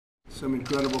some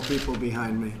incredible people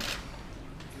behind me.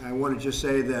 I want to just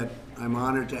say that I'm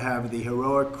honored to have the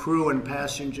heroic crew and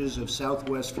passengers of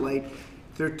Southwest Flight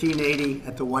 1380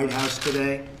 at the White House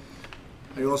today.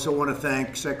 I also want to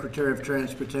thank Secretary of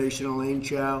Transportation Elaine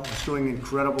Chao, who's doing an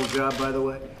incredible job, by the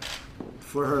way,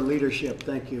 for her leadership.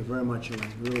 Thank you very much,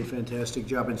 Elaine. Really fantastic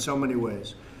job in so many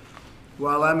ways.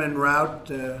 While I'm en route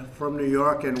from New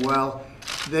York, and while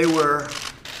they were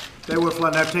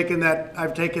fun. I've taken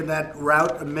that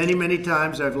route many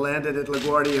times. I've landed at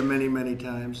LaGuardia many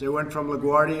times. They went from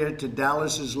LaGuardia to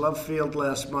Dallas's Love Field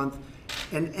last month.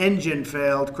 An engine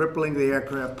failed, crippling the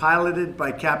aircraft, piloted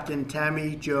by Captain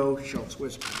Tammy Jo Schultz.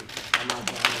 Where's Tammy?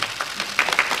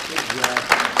 Good job.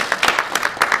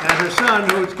 And her son,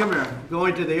 who's, come here,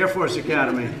 going to the Air Force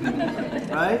Academy,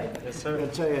 right? Yes, sir. I'll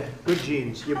tell you, good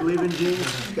genes. You believe in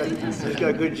genes? He's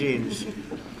got good genes.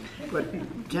 But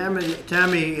Tammy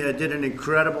did an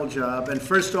incredible job. And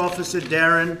First Officer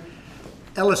Darren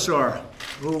Ellisor,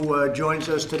 who joins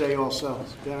us today also.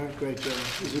 Darren, great job.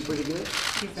 Is he pretty good?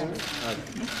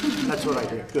 That's what I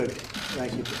hear. Good.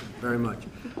 Thank you very much.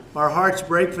 Our hearts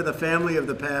break for the family of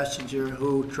the passenger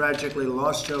who tragically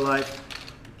lost her life,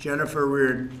 Jennifer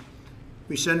Reardon.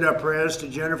 We send our prayers to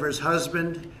Jennifer's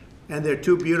husband and their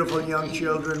two beautiful young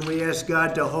children. We ask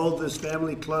God to hold this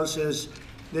family close as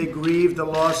they grieve the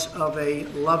loss of a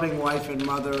loving wife and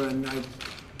mother. And I've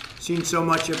seen so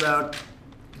much about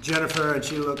Jennifer, and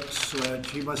she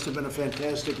must have been a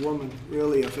fantastic woman,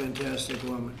 really a fantastic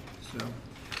woman. So,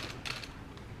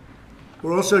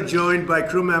 we're also joined by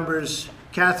crew members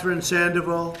Catherine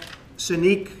Sandoval,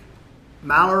 Sanique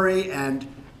Mallory, and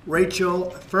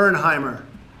Rachel Fernheimer,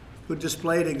 who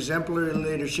displayed exemplary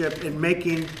leadership in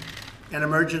making an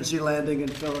emergency landing in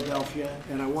Philadelphia.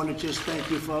 And I want to just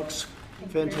thank you folks.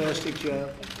 Fantastic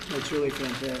job. That's really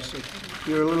fantastic.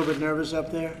 You were a little bit nervous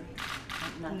up there?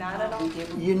 Not at all.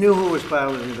 You knew who was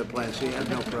piloting the plane, so you had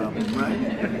no problem, right?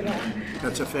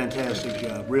 That's a fantastic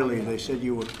job. Really, they said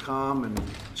you were calm and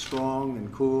strong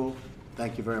and cool.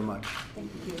 Thank you very much. Thank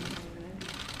you.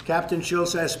 Captain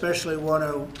Schultz, I especially want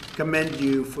to commend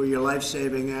you for your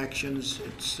life-saving actions.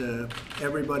 It's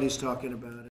everybody's talking about it.